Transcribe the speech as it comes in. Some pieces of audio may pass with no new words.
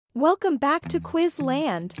Welcome back to Quiz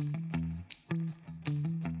Land.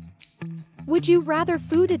 Would you rather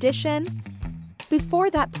food edition?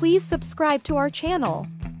 Before that, please subscribe to our channel.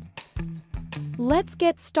 Let's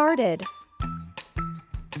get started.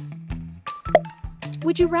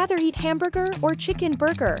 Would you rather eat hamburger or chicken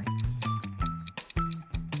burger?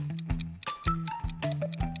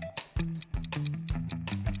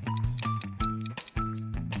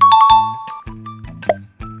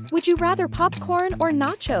 Would you rather popcorn or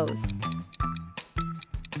nachos?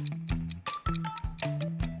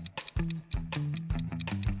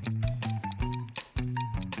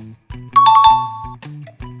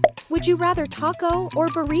 Would you rather taco or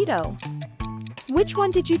burrito? Which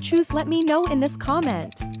one did you choose? Let me know in this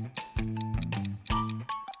comment.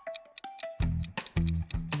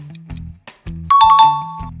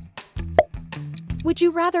 Would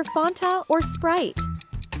you rather Fanta or Sprite?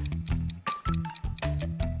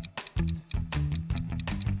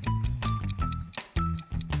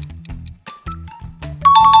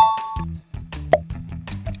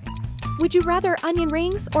 Would you rather onion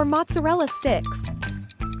rings or mozzarella sticks?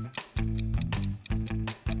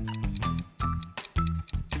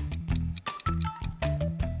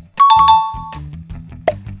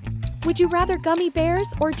 Would you rather gummy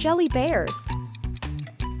bears or jelly bears?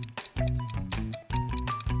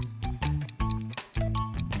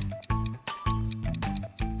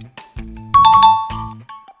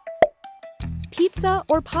 Pizza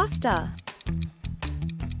or pasta?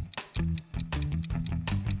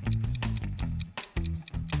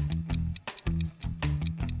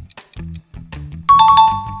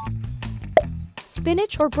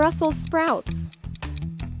 Spinach or Brussels sprouts?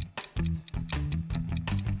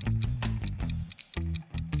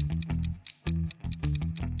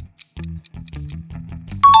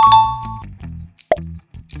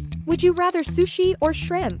 Would you rather sushi or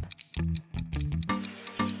shrimp?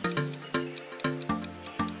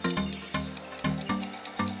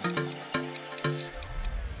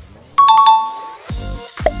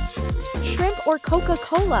 Shrimp or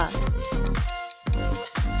Coca-Cola?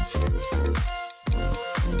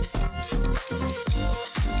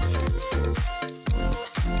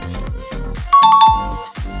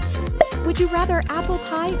 Would you rather apple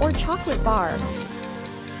pie or chocolate bar?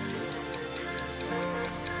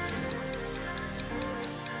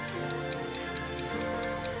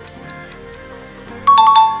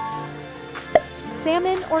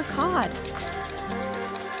 Salmon or cod?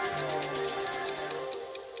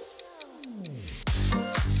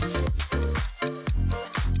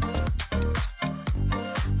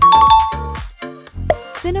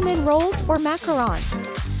 Cinnamon rolls or macarons?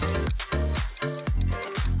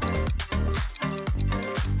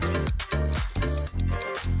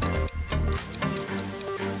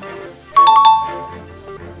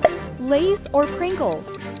 Lay's or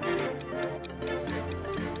Pringles?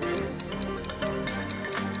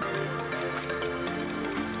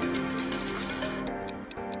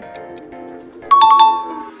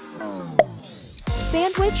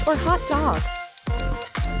 Sandwich or hot dog?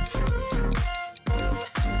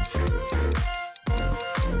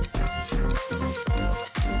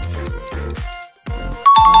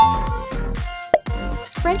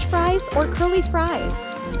 French fries or curly fries?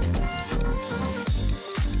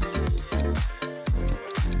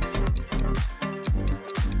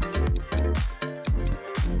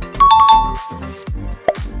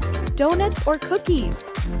 Donuts or cookies?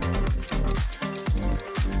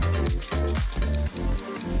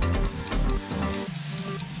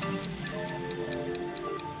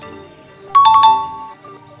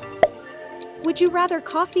 Would you rather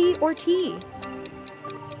coffee or tea?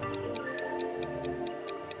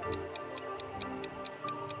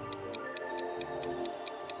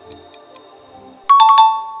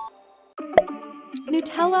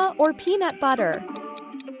 Nutella or peanut butter?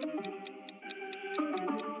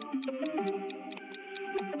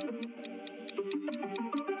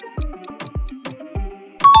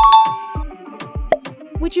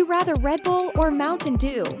 Would you rather Red Bull or Mountain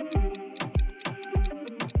Dew?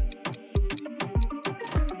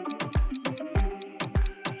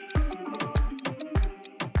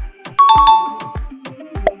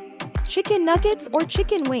 Chicken nuggets or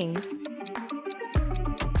chicken wings?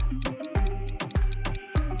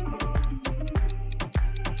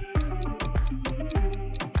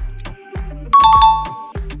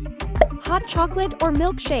 Hot chocolate or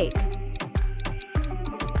milkshake?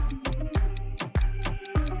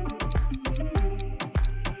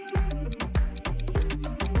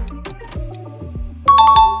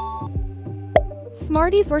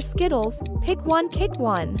 Smarties or Skittles? Pick one, pick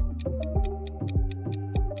one.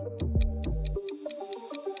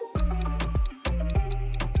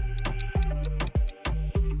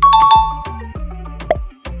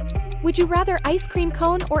 Would you rather ice cream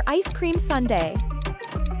cone or ice cream sundae?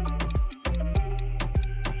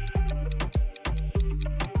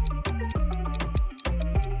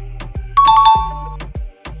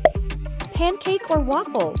 Pancake or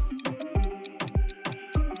waffles?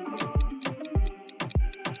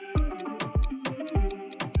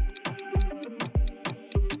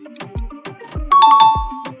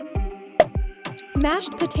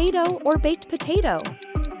 Mashed potato or baked potato?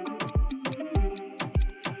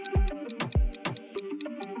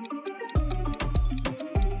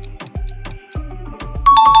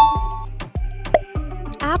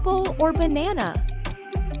 Apple or banana?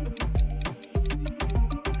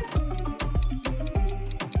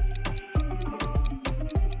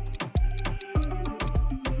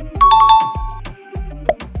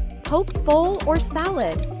 Poke bowl or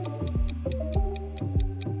salad?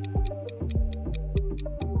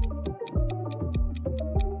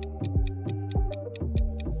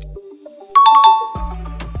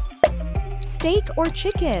 Steak or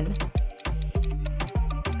chicken?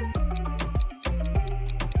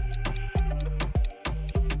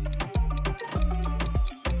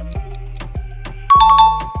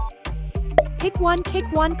 Pick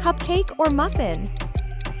one cupcake or muffin?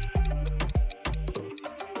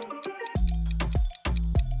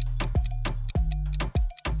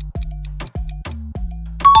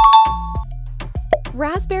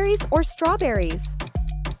 Raspberries or strawberries?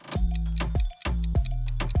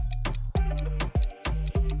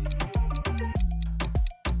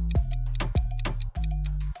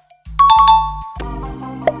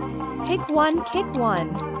 Pick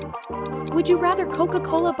one. Would you rather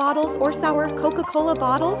Coca-Cola bottles or sour Coca-Cola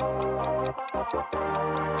bottles?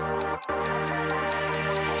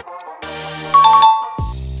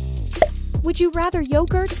 Would you rather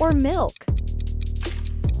yogurt or milk?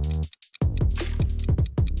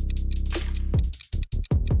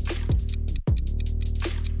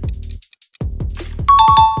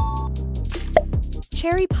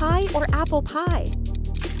 Cherry pie or apple pie?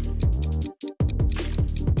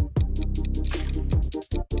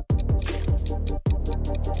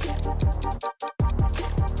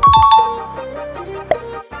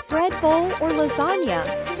 Bread bowl or lasagna?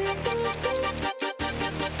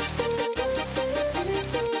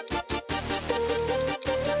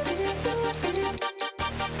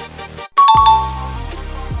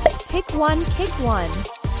 Pick one.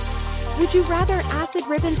 Would you rather acid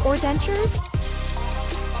ribbons or dentures?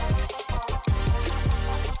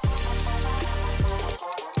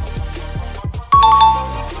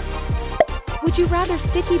 Would you rather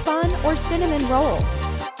sticky bun or cinnamon roll?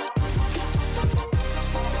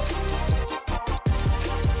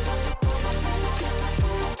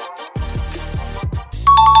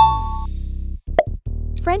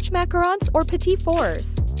 French macarons or petit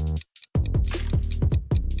fours?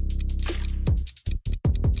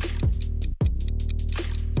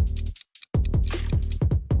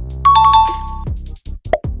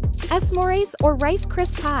 S'mores or Rice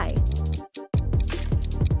Crisp pie?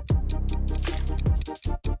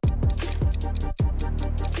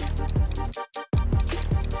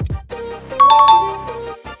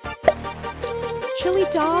 Chili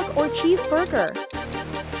dog or cheeseburger?